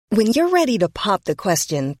When you're ready to pop the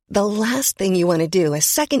question, the last thing you want to do is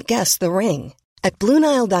second-guess the ring. At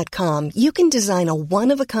BlueNile.com, you can design a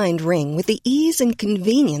one-of-a-kind ring with the ease and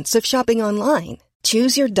convenience of shopping online.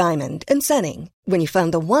 Choose your diamond and setting. When you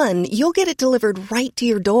find the one, you'll get it delivered right to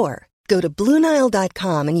your door. Go to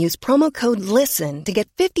BlueNile.com and use promo code LISTEN to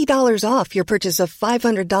get $50 off your purchase of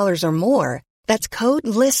 $500 or more. That's code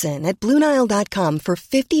LISTEN at BlueNile.com for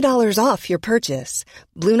 $50 off your purchase.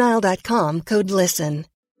 BlueNile.com, code LISTEN.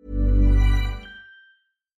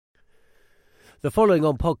 The following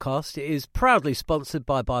on podcast is proudly sponsored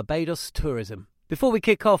by Barbados Tourism. Before we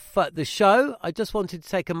kick off the show, I just wanted to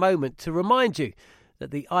take a moment to remind you that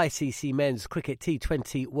the ICC Men's Cricket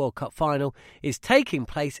T20 World Cup Final is taking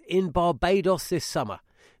place in Barbados this summer.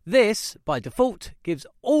 This, by default, gives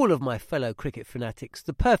all of my fellow cricket fanatics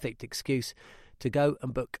the perfect excuse to go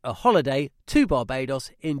and book a holiday to Barbados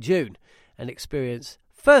in June and experience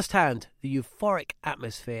firsthand the euphoric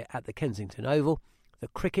atmosphere at the Kensington Oval, the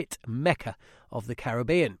cricket mecca of the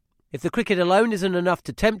Caribbean. If the cricket alone isn't enough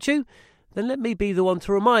to tempt you, then let me be the one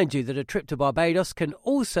to remind you that a trip to Barbados can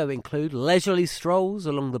also include leisurely strolls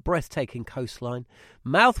along the breathtaking coastline,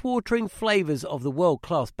 mouth-watering flavours of the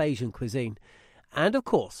world-class Bajan cuisine, and, of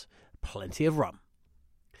course, plenty of rum.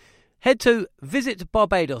 Head to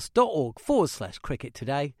visitbarbados.org/cricket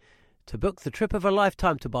today to book the trip of a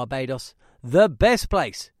lifetime to Barbados, the best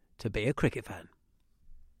place to be a cricket fan.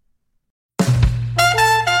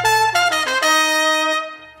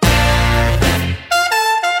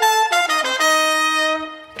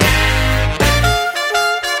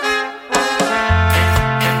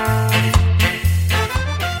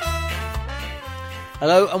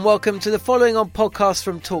 Hello and welcome to the following on podcast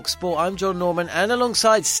from TalkSport. I'm John Norman and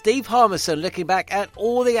alongside Steve Harmison looking back at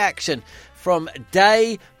all the action from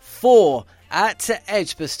day 4 at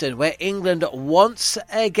Edgbaston, where England once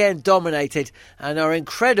again dominated and are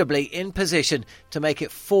incredibly in position to make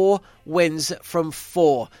it 4 wins from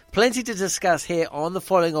 4. Plenty to discuss here on the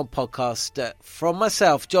following on podcast from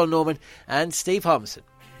myself, John Norman, and Steve Harmison.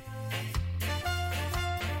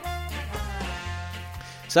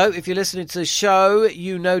 So, if you're listening to the show,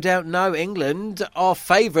 you no doubt know England are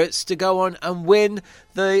favourites to go on and win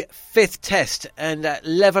the 5th test and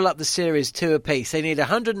level up the series 2 apiece. They need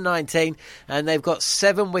 119 and they've got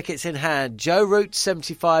 7 wickets in hand. Joe Root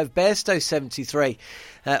 75, Bairstow 73.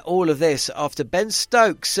 All of this after Ben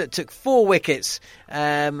Stokes took 4 wickets.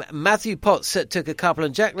 Matthew Potts took a couple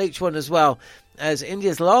and Jack Leach one as well, as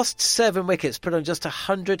India's last 7 wickets put on just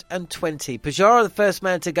 120. Pujara, the first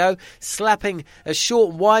man to go, slapping a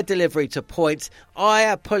short wide delivery to point.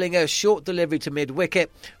 Iyer pulling a short delivery to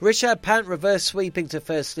mid-wicket. Rishabh Pant reverse sweeping to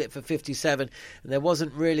first slip for 57. And there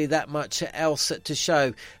wasn't really that much else to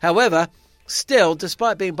show. However, still,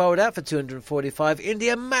 despite being bowled out for 245,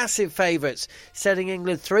 India massive favourites, setting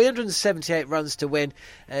England 378 runs to win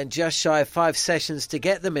and just shy of 5 sessions to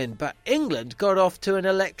get them in. But England got off to an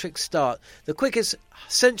electric start, the quickest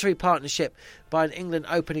century partnership by an England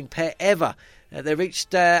opening pair ever. They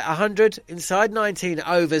reached 100 inside 19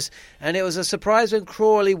 overs, and it was a surprise when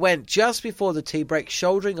Crawley went just before the tea break,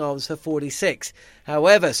 shouldering arms for 46.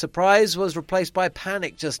 However, surprise was replaced by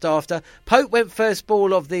panic just after. Pope went first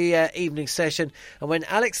ball of the evening session, and when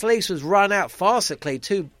Alex Lees was run out farcically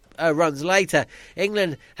 2 runs later,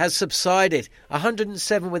 England has subsided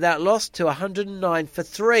 107 without loss to 109 for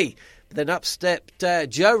 3. But then up stepped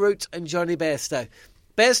Joe Root and Johnny Bairstow.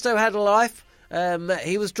 Bairstow had a life.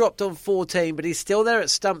 He was dropped on 14, but he's still there at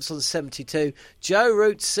stumps on 72. Joe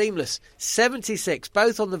Root seamless, 76,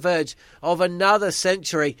 both on the verge of another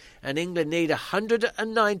century. And England need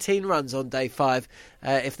 119 runs on day 5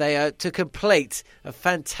 if they are to complete a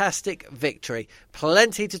fantastic victory.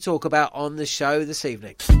 Plenty to talk about on the show this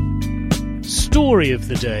evening. Story of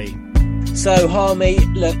the day. So, Harmy,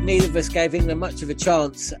 look, neither of us gave England much of a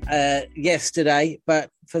chance yesterday, but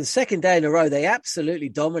for the second day in a row, they absolutely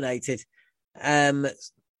dominated.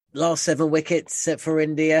 Last 7 wickets for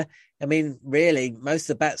India. I mean, really, most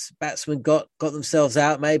of the batsmen got themselves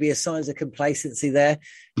out. Maybe a signs of complacency there.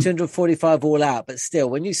 245 all out, but still,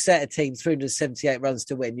 when you set a team 378 runs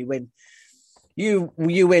to win, you win. You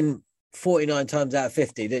win 49 times out of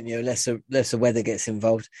 50, didn't you? Unless the weather gets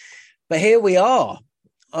involved. But here we are,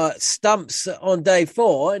 stumps on day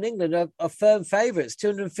 4, and England are firm favourites.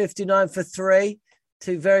 259 for 3.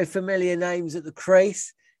 2 very familiar names at the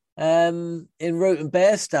crease. In Root and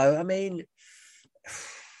Bairstow. I mean,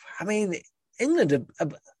 England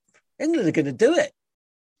are going to do it.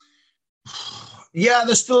 Yeah,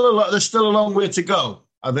 there's still a long way to go.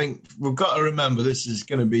 I think we've got to remember this is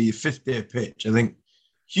going to be a 5th-day pitch. I think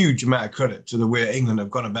huge amount of credit to the way England have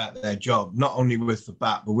gone about their job, not only with the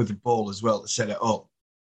bat but with the ball as well to set it up.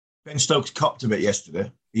 Ben Stokes copped a bit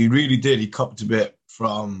yesterday. He really did. He copped a bit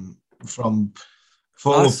from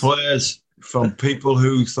former players, from people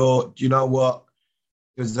who thought, you know what,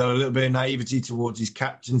 because there a little bit of naivety towards his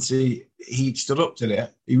captaincy. He stood up to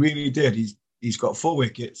that. He really did. He's got 4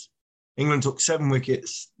 wickets. England took 7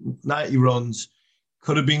 wickets, 90 runs.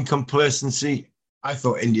 Could have been complacency. I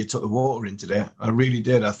thought India took the water in today. I really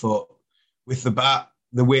did. I thought with the bat,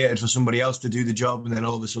 they waited for somebody else to do the job, and then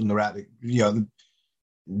all of a sudden they're out.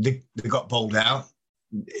 They got bowled out.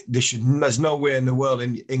 There's no way in the world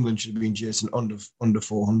England should have been chasing under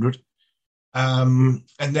 400. And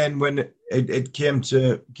then when it came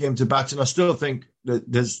to batting, I still think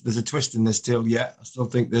that there's a twist in this tail yet. I still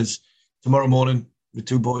think there's tomorrow morning the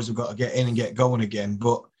 2 boys have got to get in and get going again.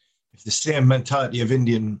 But if the same mentality of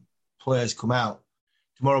Indian players come out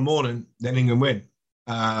tomorrow morning, then England win.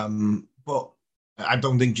 But I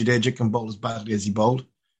don't think Jadeja can bowl as badly as he bowled.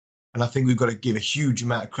 And I think we've got to give a huge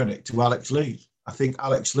amount of credit to Alex Lee. I think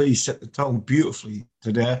Alex Lee set the tone beautifully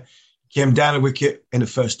today. Came down a wicket in the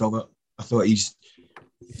first over. I thought his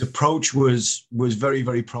approach was very,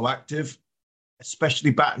 very proactive,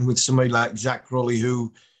 especially batting with somebody like Zach Crawley,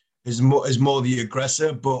 who is more the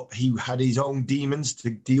aggressor, but he had his own demons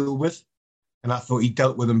to deal with. And I thought he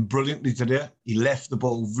dealt with them brilliantly today. He left the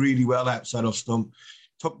ball really well outside off stump,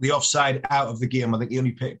 took the offside out of the game. I think he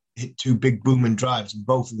only hit 2 big booming drives, and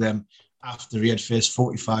both of them after he had faced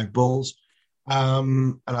 45 balls.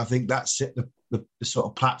 And I think that set the sort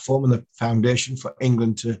of platform and the foundation for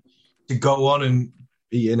England to go on and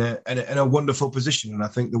be in a wonderful position. And I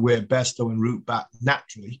think the way Bairstow and Root bat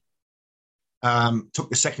naturally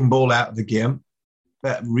took the second ball out of the game,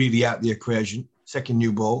 really out the equation, second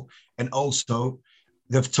new ball. And also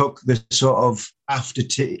they've took the sort of after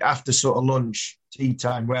sort of lunch, tea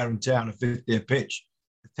time, wear and tear on a 50-day pitch,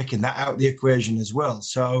 taking that out of the equation as well.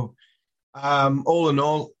 So all in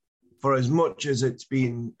all, for as much as it's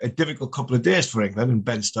been a difficult couple of days for England and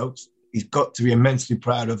Ben Stokes, he's got to be immensely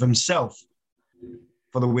proud of himself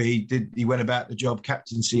for the way he went about the job,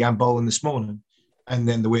 captaincy and bowling this morning, and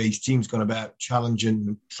then the way his team's gone about challenging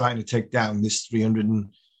and trying to take down this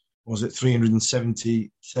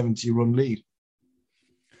 370 run lead.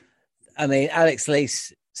 I mean, Alex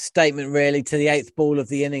Lee's statement really to the 8th ball of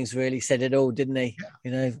the innings really said it all, didn't he? Yeah.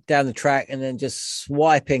 You know, down the track and then just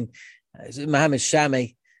swiping Mohammad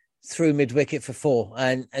Shami through mid-wicket for 4.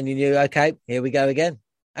 And you knew, okay, here we go again.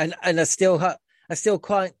 And I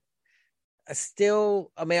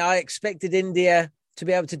expected India to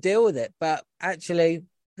be able to deal with it, but actually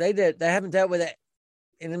they haven't dealt with it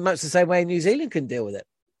in much the same way New Zealand can deal with it.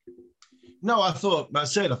 No, I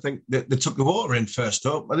think that they took the water in first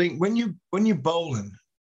up. I think when you're bowling,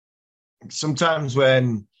 sometimes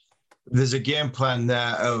when there's a game plan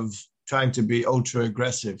there of trying to be ultra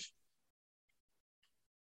aggressive,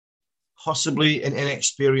 possibly an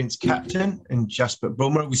inexperienced captain in Jasprit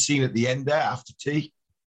Bumrah. We've seen at the end there after tea,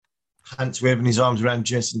 Hans waving his arms around,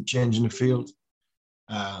 Jason changing the field.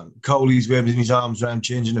 Kohli's waving his arms around,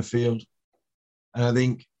 changing the field. And I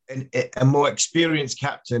think a more experienced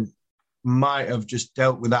captain might have just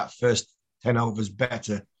dealt with that first 10 overs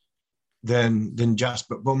better than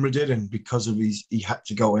Jasprit Bumrah did. And because of he had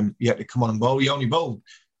to go and he had to come on and bowl. He only bowled,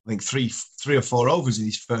 I think, three or four overs in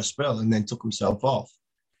his first spell and then took himself off.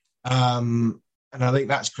 And I think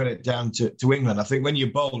that's credit down to England. I think when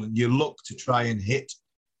you bowl and you look to try and hit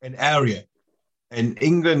an area, and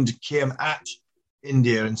England came at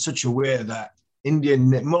India in such a way that India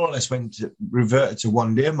more or less reverted to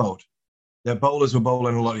one-day mode. Their bowlers were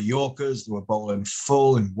bowling a lot of Yorkers. They were bowling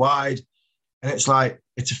full and wide, and it's like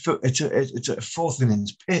it's a fourth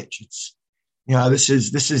innings pitch. It's this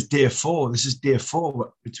is day 4. This is day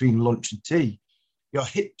 4 between lunch and tea. You're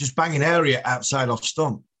hit just banging area outside off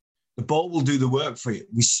stump. The ball will do the work for you.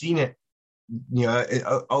 We've seen it,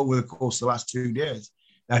 over the course of the last 2 days.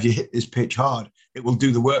 Now, if you hit this pitch hard, it will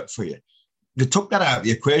do the work for you. They took that out of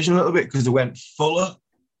the equation a little bit because they went fuller,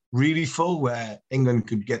 really full, where England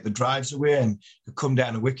could get the drives away and could come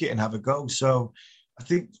down a wicket and have a go. So I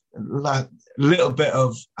think a little bit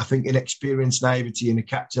of, inexperienced naivety in the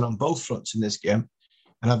captain on both fronts in this game.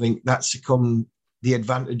 And I think that's become the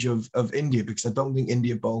advantage of India, because I don't think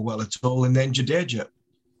India bowl well at all. And then Jadeja,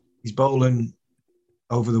 he's bowling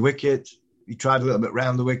over the wicket. He tried a little bit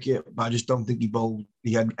round the wicket, but I just don't think he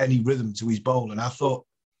had any rhythm to his bowl. And I thought,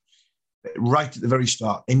 right at the very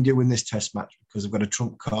start, India win this test match because they've got a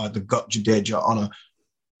trump card. They've got Jadeja on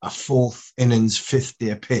a fourth innings,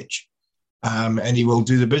 5th-day pitch. And he will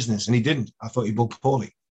do the business. And he didn't. I thought he bowled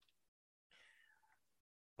poorly.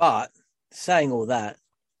 But saying all that,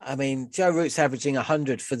 I mean, Joe Root's averaging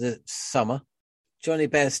 100 for the summer. Johnny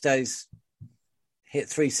Bairstow's hit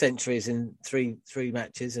 3 centuries in three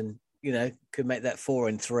matches, and could make that 4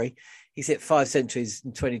 in 3. He's hit 5 centuries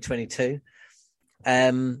in 2022.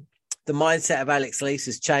 The mindset of Alex Lees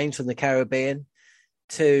has changed from the Caribbean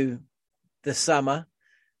to the summer.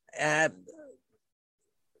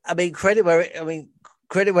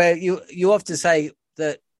 Credit where you often say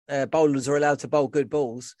that bowlers are allowed to bowl good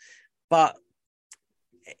balls, but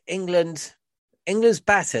England's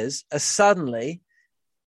batters are suddenly,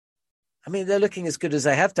 they're looking as good as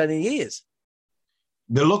they have done in years.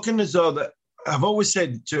 They're looking as though that I've always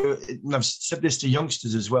said and I've said this to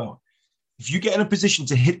youngsters as well. If you get in a position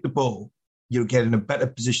to hit the ball, you'll get in a better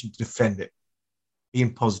position to defend it.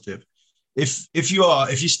 Being positive. If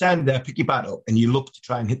you stand there, pick your bat up, and you look to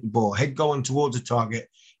try and hit the ball, head going towards the target,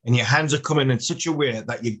 and your hands are coming in such a way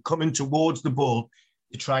that you're coming towards the ball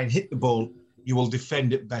to try and hit the ball, you will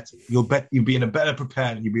defend it better. You'll be in a better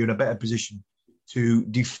prepared, and you'll be in a better position to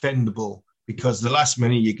defend the ball, because the last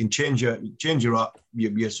minute you can change your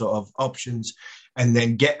sort of options and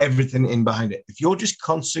then get everything in behind it. If you're just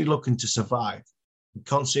constantly looking to survive,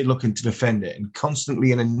 constantly looking to defend it, and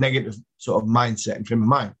constantly in a negative sort of mindset and frame of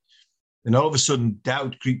mind, then all of a sudden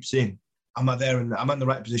doubt creeps in. Am I there? And I'm in the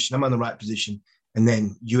right position. I'm in the right position. And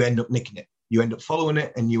then you end up nicking it. You end up following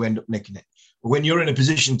it, and you end up nicking it. But when you're in a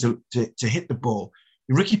position to hit the ball,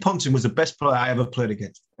 Ricky Ponting was the best player I ever played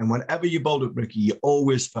against. And whenever you bowled at Ricky, you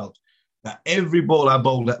always felt that every ball I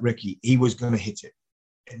bowled at Ricky, he was going to hit it.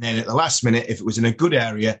 And then at the last minute, if it was in a good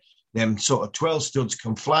area, them sort of 12 studs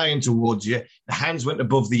come flying towards you. The hands went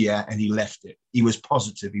above the air, and he left it. He was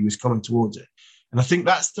positive. He was coming towards it. And I think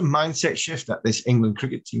that's the mindset shift that this England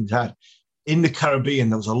cricket team's had. In the Caribbean,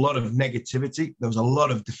 there was a lot of negativity. There was a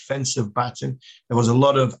lot of defensive batting. There was a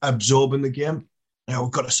lot of absorbing the game.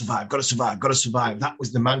 We've got to survive, got to survive, got to survive. That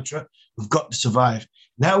was the mantra. We've got to survive.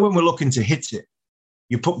 Now when we're looking to hit it,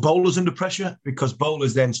 you put bowlers under pressure, because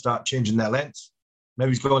bowlers then start changing their lengths.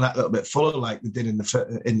 Maybe he's going that little bit fuller like they did in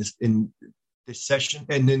this session,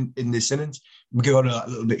 and in this innings. We're going a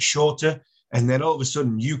little bit shorter. And then all of a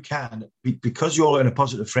sudden you can, because you're in a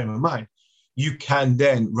positive frame of mind, you can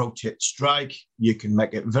then rotate strike. You can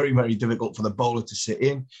make it very, very difficult for the bowler to sit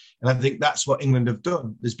in. And I think that's what England have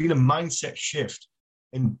done. There's been a mindset shift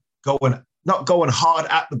in not going hard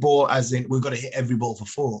at the ball, as in we've got to hit every ball for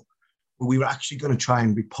 4, but we were actually going to try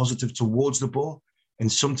and be positive towards the ball.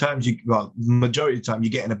 And sometimes the majority of the time, you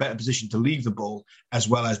get in a better position to leave the ball as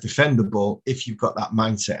well as defend the ball if you've got that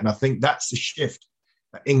mindset. And I think that's the shift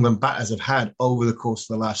that England batters have had over the course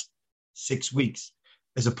of the last 6 weeks,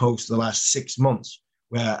 as opposed to the last 6 months,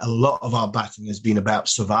 where a lot of our batting has been about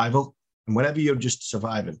survival. And whenever you're just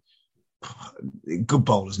surviving, good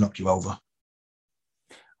bowlers knock you over.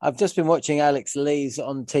 I've just been watching Alex Lees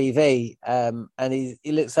on TV, and he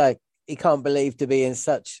looks like he can't believe to be in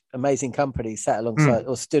such amazing company, sat alongside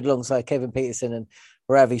or stood alongside Kevin Peterson and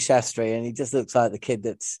Ravi Shastri, and he just looks like the kid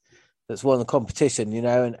that's won the competition,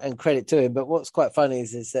 and credit to him. But what's quite funny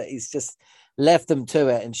is that he's just left them to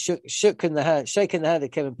it and shaking the hand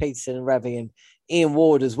of Kevin Peterson and Ravi and Ian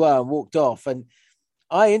Ward as well, and walked off. And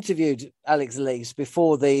I interviewed Alex Lees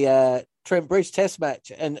before the Trent Bridge Test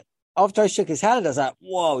match, and after I shook his hand, I was like,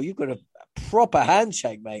 "Whoa, you've got a proper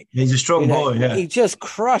handshake, mate." He's a strong boy, yeah. He just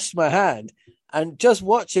crushed my hand, and just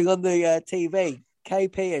watching on the TV,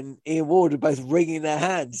 KP and Ian Ward are both wringing their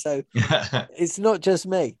hands. So it's not just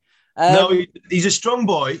me. No, he's a strong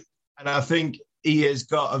boy, and I think he has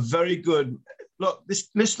got a very good look.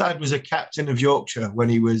 This lad was a captain of Yorkshire when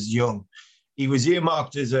he was young. He was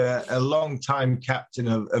earmarked as a long-time captain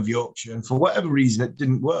of Yorkshire, and for whatever reason, it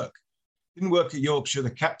didn't work. It didn't work at Yorkshire. The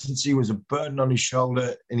captaincy was a burden on his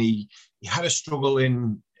shoulder, and he had a struggle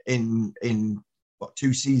in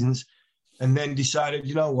 2 seasons, and then decided,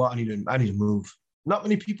 you know what, I need to move. Not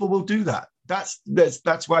many people will do that. That's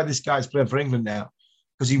why this guy's playing for England now.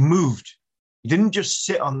 Because he moved. He didn't just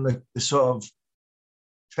sit on the sort of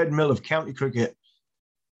treadmill of county cricket,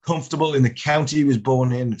 comfortable in the county he was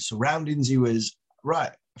born in, surroundings he was,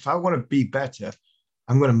 right, if I want to be better,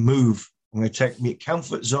 I'm going to move. I'm going to take my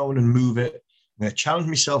comfort zone and move it. I'm going to challenge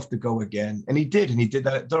myself to go again. And he did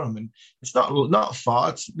that at Durham. And it's not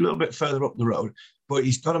far, it's a little bit further up the road, but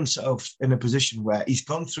he's got himself in a position where he's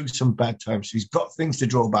gone through some bad times. So he's got things to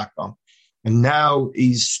draw back on. And now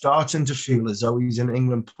he's starting to feel as though he's an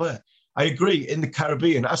England player. I agree. In the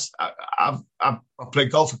Caribbean, I've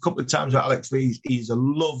played golf a couple of times with Alex Lees. He's a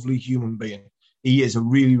lovely human being. He is a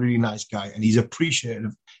really, really nice guy, and he's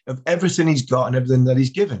appreciative of everything he's got and everything that he's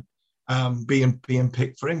given, being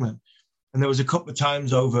picked for England. And there was a couple of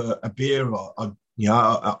times over a beer or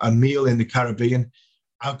a meal in the Caribbean,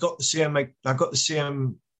 I got to see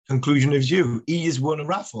him conclusion as you. He has won a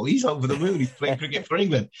raffle. He's over the moon. He's playing cricket for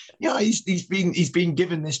England. Yeah, he's been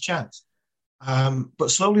given this chance.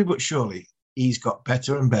 But slowly but surely, he's got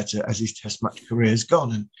better and better as his Test match career has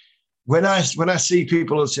gone. And when I see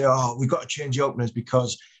people who say, "Oh, we've got to change the openers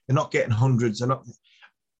because they're not getting hundreds,"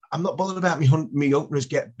 I'm not bothered about me openers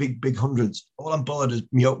get big hundreds. All I'm bothered is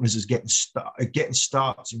me openers is getting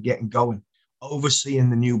starts and getting going, overseeing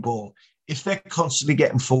the new ball. If they're constantly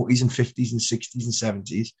getting 40s and 50s and 60s and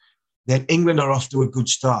 70s, then England are off to a good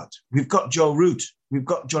start. We've got Joe Root. We've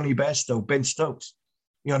got Johnny Bairstow, Ben Stokes.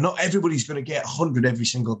 Not everybody's going to get 100 every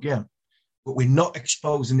single game, but we're not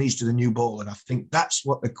exposing these to the new ball. And I think that's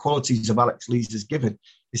what the qualities of Alex Lees has given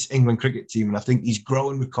this England cricket team. And I think he's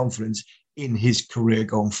growing with confidence in his career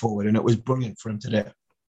going forward. And it was brilliant for him today.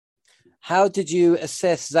 How did you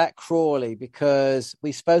assess Zak Crawley? Because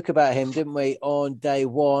we spoke about him, didn't we, on day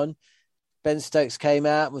one? Ben Stokes came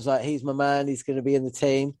out and was like, he's my man. He's going to be in the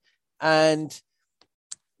team. And,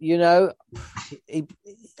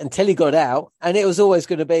 until he got out, and it was always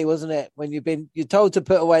going to be, wasn't it? When you're told to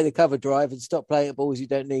put away the cover drive and stop playing at balls you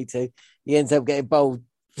don't need to, he ends up getting bowled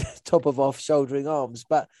top of off, shouldering arms.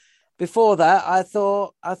 But before that, I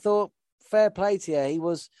thought fair play to you.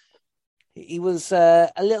 He was a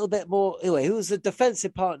little bit more. Anyway, he was a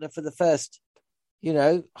defensive partner for the first,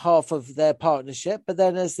 half of their partnership. But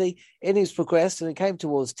then as the innings progressed and it came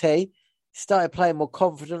towards tea, he started playing more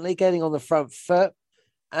confidently, getting on the front foot.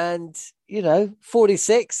 And,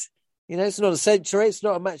 46, it's not a century, it's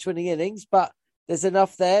not a match-winning innings, but there's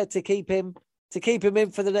enough there to keep him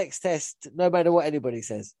in for the next test, no matter what anybody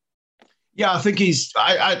says. Yeah, I think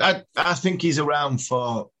I think he's around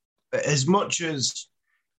for as much as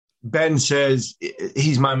Ben says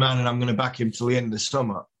he's my man and I'm going to back him till the end of the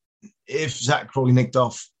summer. If Zak Crawley nicked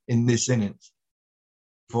off in this innings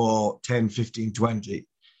for 10, 15, 20,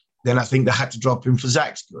 then I think they had to drop him for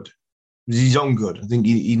Zak's good. It was his own good. I think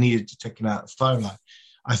he needed to take him out of the fire line.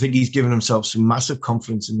 I think he's given himself some massive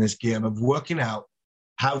confidence in this game of working out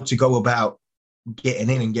how to go about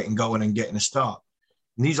getting in and getting going and getting a start.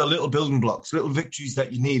 And these are little building blocks, little victories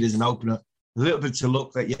that you need as an opener, a little bit to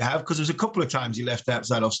luck that you have, because there's a couple of times he left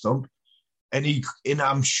outside off stump, and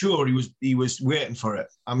I'm sure he was waiting for it.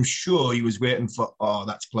 I'm sure he was waiting for, oh,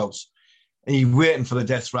 that's close. And he waiting for the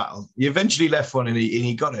death rattle. He eventually left one and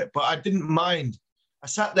he got it. But I didn't mind. I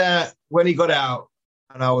sat there when he got out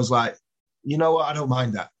and I was like, you know what? I don't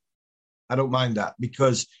mind that. I don't mind that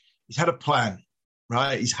because he's had a plan,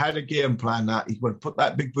 right? He's had a game plan that he's going to put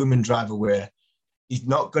that big booming drive away. He's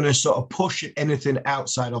not going to sort of push anything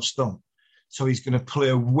outside off stump. So he's going to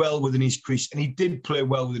play well within his crease. And he did play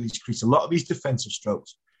well within his crease. A lot of his defensive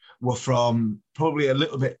strokes were from probably a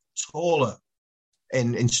little bit taller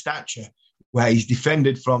in stature, where he's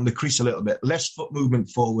defended from the crease a little bit, less foot movement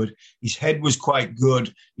forward. His head was quite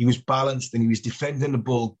good. He was balanced and he was defending the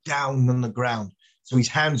ball down on the ground. So his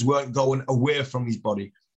hands weren't going away from his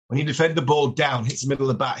body. When you defend the ball down, hits the middle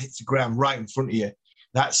of the bat, hits the ground right in front of you,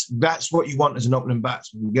 that's what you want as an opening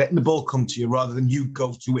batsman. You're getting the ball come to you rather than you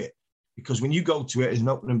go to it. Because when you go to it as an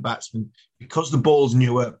opening batsman, because the ball's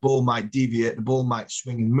newer, ball might deviate, the ball might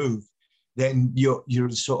swing and move, then you're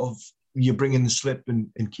bringing the slip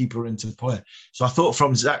and keeper into play. So I thought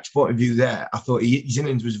from Zak's point of view there, I thought his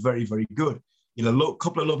innings was very, very good. A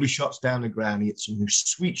couple of lovely shots down the ground. He hit some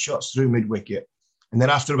sweet shots through mid-wicket. And then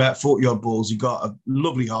after about 40-odd balls, he got a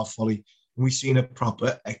lovely half volley. And we've seen a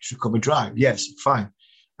proper extra cover drive. Yes, fine.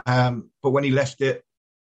 But when he left it,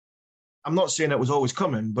 I'm not saying it was always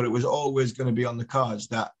coming, but it was always going to be on the cards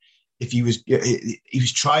that if he was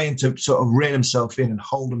trying to sort of rein himself in and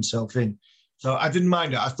hold himself in. So I didn't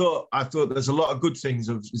mind it. I thought there's a lot of good things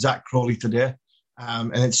of Zak Crawley today,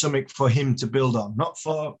 and it's something for him to build on, not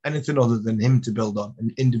for anything other than him to build on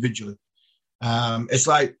individually. It's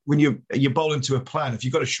like when you're bowling to a plan. If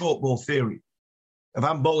you've got a short ball theory, if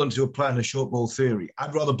I'm bowling to a plan, a short ball theory,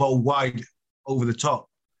 I'd rather bowl wide over the top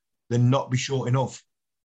than not be short enough.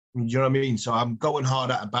 Do you know what I mean? So I'm going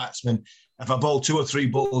hard at a batsman. If I bowl 2 or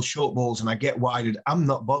 3 short balls and I get wided, I'm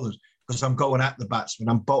not bothered because I'm going at the batsman.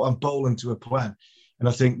 I'm bowling to a plan. And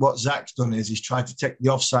I think what Zak's done is he's tried to take the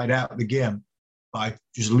offside out of the game by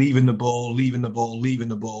just leaving the ball.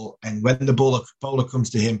 And when the bowler comes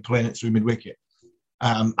to him, playing it through mid-wicket.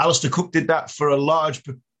 Alistair Cook did that for a large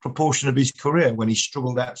proportion of his career when he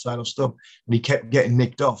struggled outside of stump and he kept getting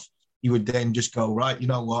nicked off. He would then just go, right, you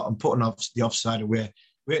know what, I'm putting the offside away,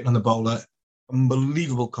 waiting on the bowler,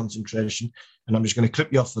 unbelievable concentration, and I'm just going to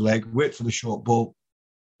clip you off the leg, wait for the short ball,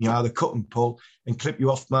 either cut and pull and clip you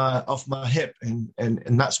off my hip. And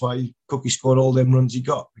that's why Cookie scored all them runs he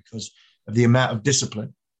got, because of the amount of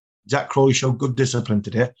discipline. Zak Crawley showed good discipline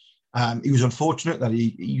today. He was unfortunate that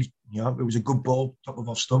he it was a good ball, top of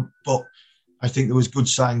off stump, but I think there was good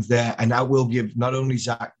signs there, and that will give not only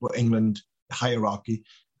Zach but England the hierarchy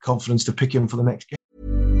confidence to pick him for the next game.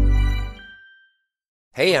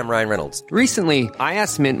 Hey, I'm Ryan Reynolds. Recently, I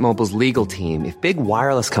asked Mint Mobile's legal team if big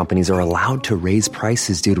wireless companies are allowed to raise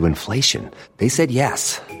prices due to inflation. They said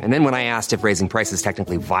yes. And then when I asked if raising prices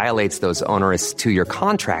technically violates those onerous 2-year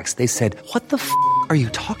contracts, they said, "What the f*** are you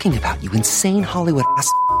talking about, you insane Hollywood ass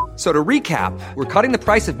f- So to recap, we're cutting the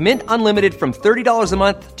price of Mint Unlimited from $30 a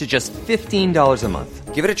month to just $15 a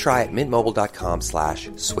month. Give it a try at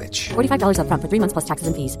mintmobile.com/switch. $45 up front for 3 months plus taxes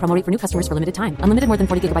and fees. Promo rate for new customers for limited time. Unlimited more than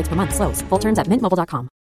 40 gigabytes per month. Slows full terms at mintmobile.com.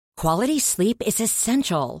 Quality sleep is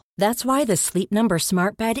essential. That's why the Sleep Number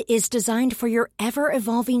Smart Bed is designed for your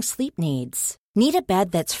ever-evolving sleep needs. Need a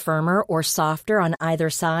bed that's firmer or softer on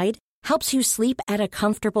either side? Helps you sleep at a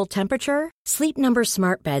comfortable temperature? Sleep Number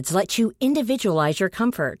Smart Beds let you individualize your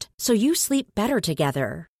comfort, so you sleep better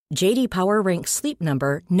together. J.D. Power ranks Sleep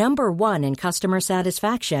Number number 1 in customer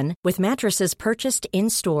satisfaction with mattresses purchased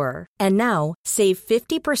in-store. And now, save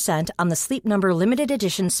 50% on the Sleep Number Limited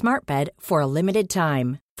Edition Smart Bed for a limited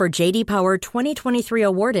time. For J.D. Power 2023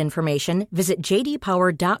 award information, visit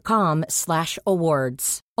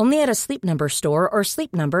jdpower.com/awards. Only at a Sleep Number store or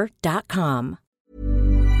sleepnumber.com.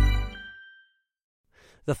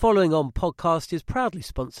 The following on podcast is proudly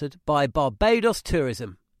sponsored by Barbados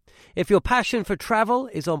Tourism. If your passion for travel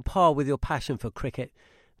is on par with your passion for cricket,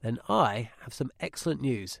 then I have some excellent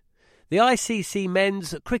news. The ICC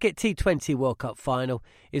Men's Cricket T20 World Cup Final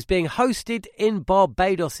is being hosted in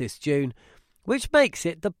Barbados this June, which makes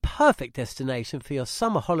it the perfect destination for your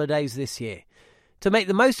summer holidays this year. To make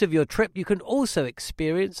the most of your trip, you can also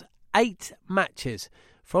experience 8 matches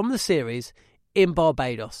from the series in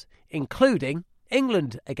Barbados, including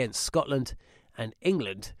England against Scotland and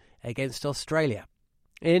England against Australia.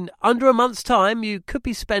 In under a month's time, you could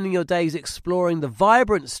be spending your days exploring the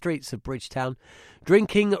vibrant streets of Bridgetown,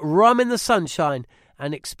 drinking rum in the sunshine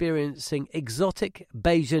and experiencing exotic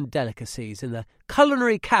Bajan delicacies. In the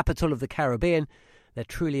culinary capital of the Caribbean, there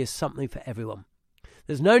truly is something for everyone.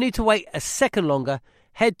 There's no need to wait a second longer.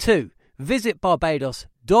 Head to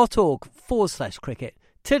visitbarbados.org/cricket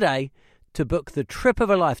today to book the trip of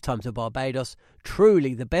a lifetime to Barbados.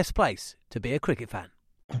 Truly the best place to be a cricket fan.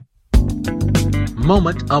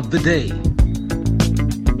 Moment of the day.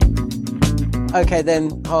 Okay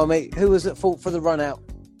then, Harmy, who was at fault for the run out?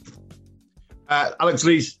 Alex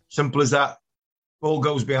Lees, simple as that. Ball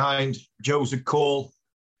goes behind. Joe's a call.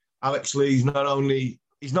 Alex Lees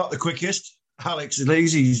he's not the quickest. Alex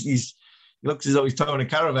Lees, he looks as though he's towing a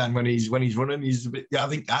caravan when he's running. He's a bit. Yeah, I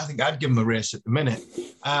think I'd give him a race at the minute.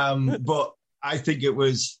 But I think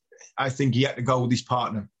he had to go with his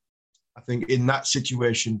partner. I think in that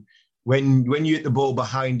situation, when you hit the ball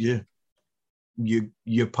behind you,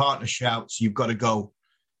 your partner shouts, "You've got to go."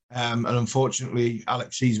 And unfortunately,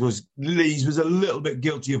 Alex Lees was a little bit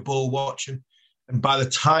guilty of ball watching. And by the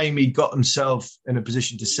time he got himself in a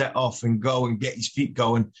position to set off and go and get his feet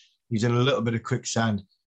going, he was in a little bit of quicksand.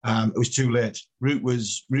 It was too late. Root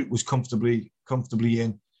was comfortably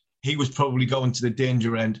in. He was probably going to the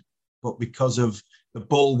danger end, but because of the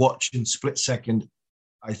ball watching split second,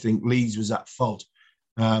 I think Lees was at fault.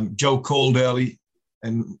 Joe called early,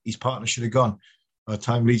 and his partner should have gone. By the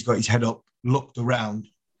time Lees got his head up, looked around,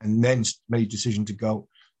 and then made a decision to go,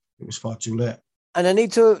 it was far too late. And I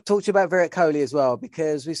need to talk to you about Virat Kohli as well,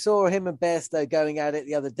 because we saw him and Bairstow going at it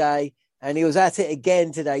the other day, and he was at it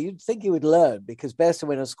again today. You'd think he would learn, because Bairstow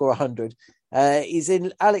went on to score 100. He's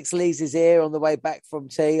in Alex Lees' ear on the way back from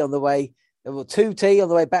tee, to tee, on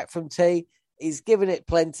the way back from tee. He's given it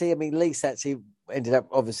plenty. I mean, Lees actually ended up,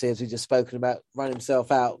 obviously, as we just spoken about, running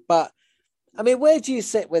himself out. But, I mean, where do you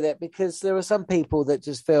sit with it? Because there are some people that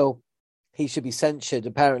just feel he should be censured,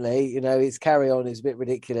 apparently. His carry-on is a bit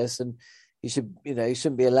ridiculous and he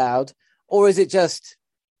shouldn't be allowed. Or is it just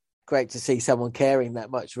great to see someone caring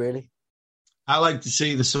that much, really? I like to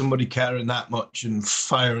see somebody caring that much and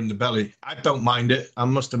fire in the belly. I don't mind it, I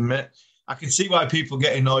must admit. I can see why people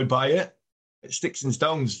get annoyed by it. It sticks and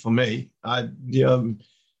stones for me. I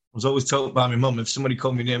was always told by my mum, if somebody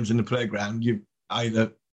called me names in the playground, you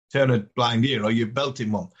either turn a blind ear or you belt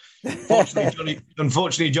him one.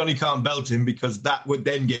 Unfortunately, Johnny can't belt him because that would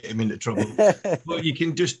then get him into trouble. But you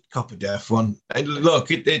can just cop a deaf one. And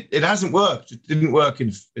look, it hasn't worked. It didn't work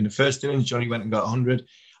in the first innings. Johnny went and got 100.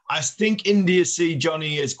 I think India see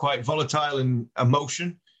Johnny as quite volatile in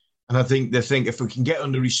emotion. And I think they think if we can get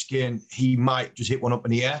under his skin, he might just hit one up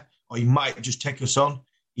in the air or he might just take us on.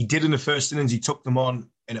 He did in the first innings. He took them on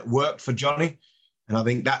and it worked for Johnny. And I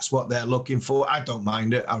think that's what they're looking for. I don't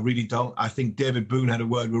mind it. I really don't. I think David Boone had a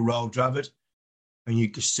word with Raoul Dravid, and you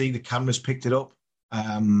could see the cameras picked it up.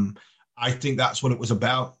 I think that's what it was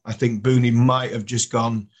about. I think Booney might have just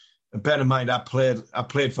gone, bear in mind, I played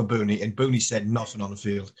for Booney, and Booney said nothing on the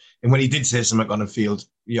field. And when he did say something on the field,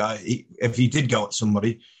 if he did go at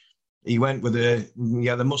somebody, he went with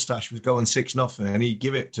the mustache was going 6-0, and he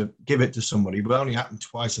give it to somebody. But it only happened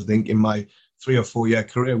twice, I think, in my 3 or 4 year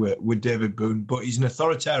career with David Boone. But he's an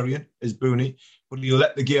authoritarian, is Booney, but he'll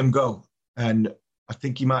let the game go. And I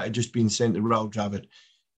think he might have just been saying to Raoul Dravid,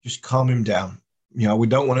 just calm him down. We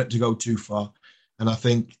don't want it to go too far. And I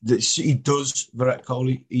think that he does, Virat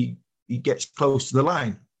Kohli, he gets close to the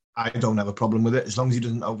line. I don't have a problem with it as long as he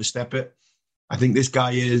doesn't overstep it. I think this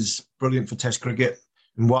guy is brilliant for Test cricket.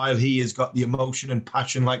 And while he has got the emotion and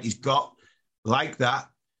passion like he's got, like that,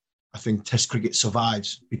 I think Test cricket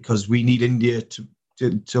survives because we need India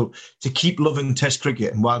to keep loving Test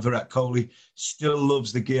cricket. And while Virat Kohli still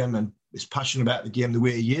loves the game and is passionate about the game the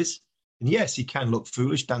way he is, and yes, he can look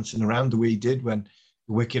foolish dancing around the way he did when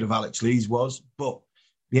the wicket of Alex Lees was. But at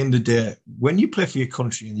the end of the day, when you play for your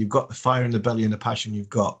country and you've got the fire in the belly and the passion you've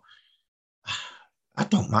got, I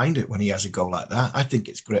don't mind it when he has a go like that. I think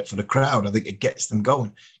it's great for the crowd. I think it gets them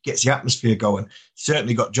going, gets the atmosphere going.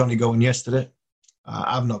 Certainly got Johnny going yesterday.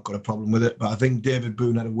 I've not got a problem with it, but I think David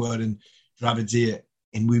Boone had a word in Dravid's ear,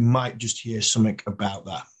 and we might just hear something about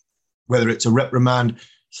that. Whether it's a reprimand,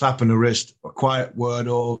 slap on the wrist, a quiet word,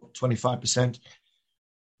 or 25%,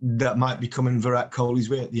 that might be coming Virat Kohli's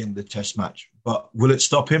way at the end of the Test match. But will it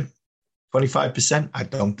stop him? 25%? I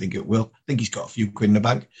don't think it will. I think he's got a few quid in the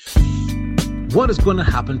bank. What is going to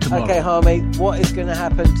happen tomorrow? Okay, Harmy, what is going to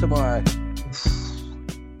happen tomorrow?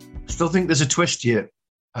 I still think there's a twist here.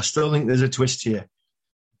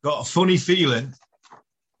 Got a funny feeling.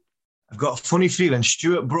 I've got a funny feeling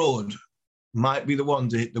Stuart Broad might be the one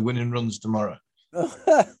to hit the winning runs tomorrow.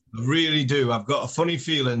 I really do. I've got a funny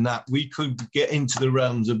feeling that we could get into the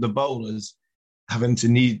realms of the bowlers having to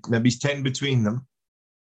need maybe 10 between them.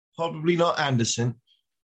 Probably not Anderson,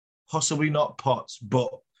 possibly not Potts, but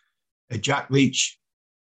a Jack Leach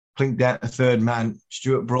plinked down a third man,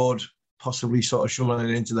 Stuart Broad possibly sort of shoveling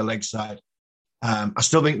it into the leg side. I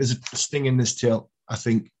still think there's a sting in this tail. I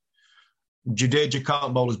think Jadeja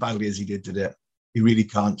can't bowl as badly as he did today. He really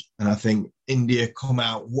can't. And I think India come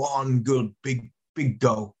out one good, big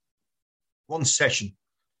go, one session.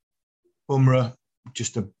 Bumrah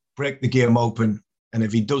just to break the game open. And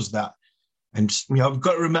if he does that, and I've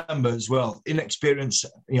got to remember as well, inexperience,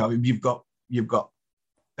 you've got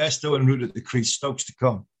Bairstow and Root at the crease, Stokes to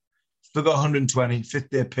come. Still got 120, fifth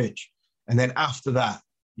day pitch. And then after that,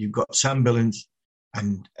 you've got Sam Billings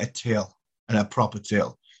and a tail, and a proper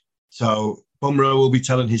tail. So Bumrah will be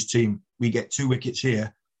telling his team, we get 2 wickets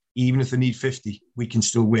here, even if they need 50, we can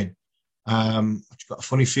still win. I've got a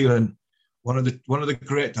funny feeling one of the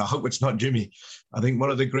great, I hope it's not Jimmy, I think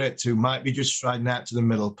one of the great two might be just striding out to the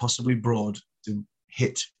middle, possibly Broad, to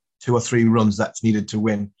hit 2 or 3 runs that's needed to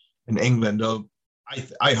win. And England,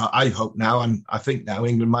 I hope now, and I think now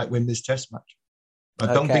England might win this Test match.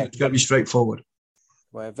 I don't think it's going to be straightforward.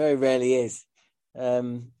 Well, it very rarely is.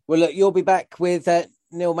 Well, look, you'll be back with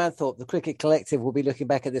Neil Manthorpe. The Cricket Collective will be looking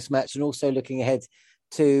back at this match and also looking ahead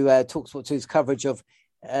to TalkSport 2's coverage of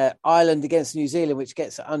Ireland against New Zealand, which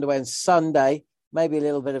gets underway on Sunday. Maybe a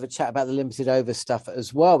little bit of a chat about the limited over stuff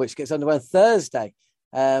as well, which gets underway on Thursday.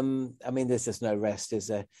 There's just no rest, is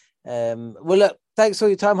there? Well, look, thanks for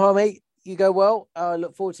your time, Harmy. You go well. I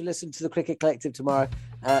look forward to listening to the Cricket Collective tomorrow.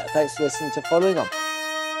 Thanks for listening to Following On.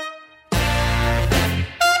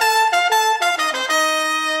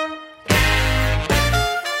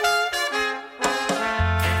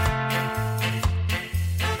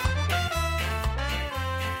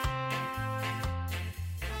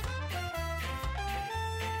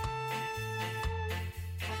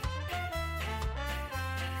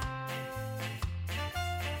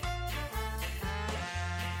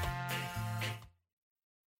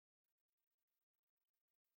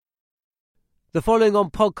 The Following On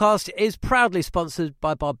podcast is proudly sponsored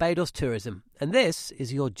by Barbados Tourism, and this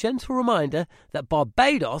is your gentle reminder that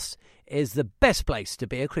Barbados is the best place to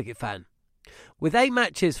be a cricket fan. With 8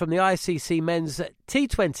 matches from the ICC Men's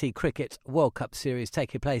T20 Cricket World Cup Series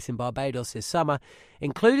taking place in Barbados this summer,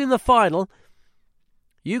 including the final,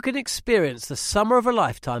 you can experience the summer of a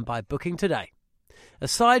lifetime by booking today.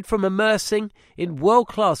 Aside from immersing in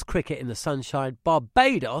world-class cricket in the sunshine,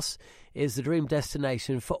 Barbados is the dream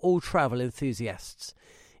destination for all travel enthusiasts.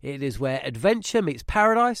 It is where adventure meets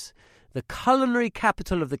paradise, the culinary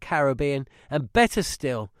capital of the Caribbean, and better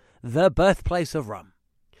still, the birthplace of rum.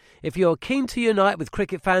 If you're keen to unite with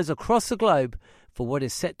cricket fans across the globe for what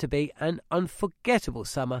is set to be an unforgettable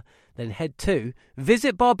summer, then head to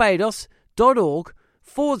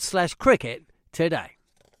visitbarbados.org/cricket today.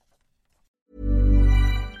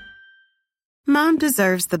 Mom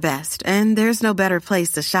deserves the best, and there's no better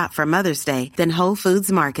place to shop for Mother's Day than Whole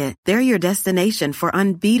Foods Market. They're your destination for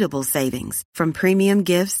unbeatable savings, from premium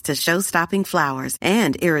gifts to show-stopping flowers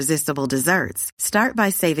and irresistible desserts. Start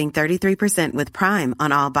by saving 33% with Prime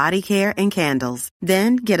on all body care and candles.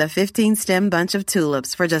 Then get a 15-stem bunch of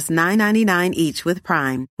tulips for just $9.99 each with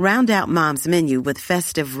Prime. Round out Mom's menu with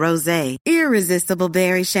festive rosé, irresistible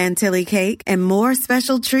berry chantilly cake, and more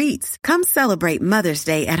special treats. Come celebrate Mother's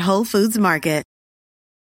Day at Whole Foods Market.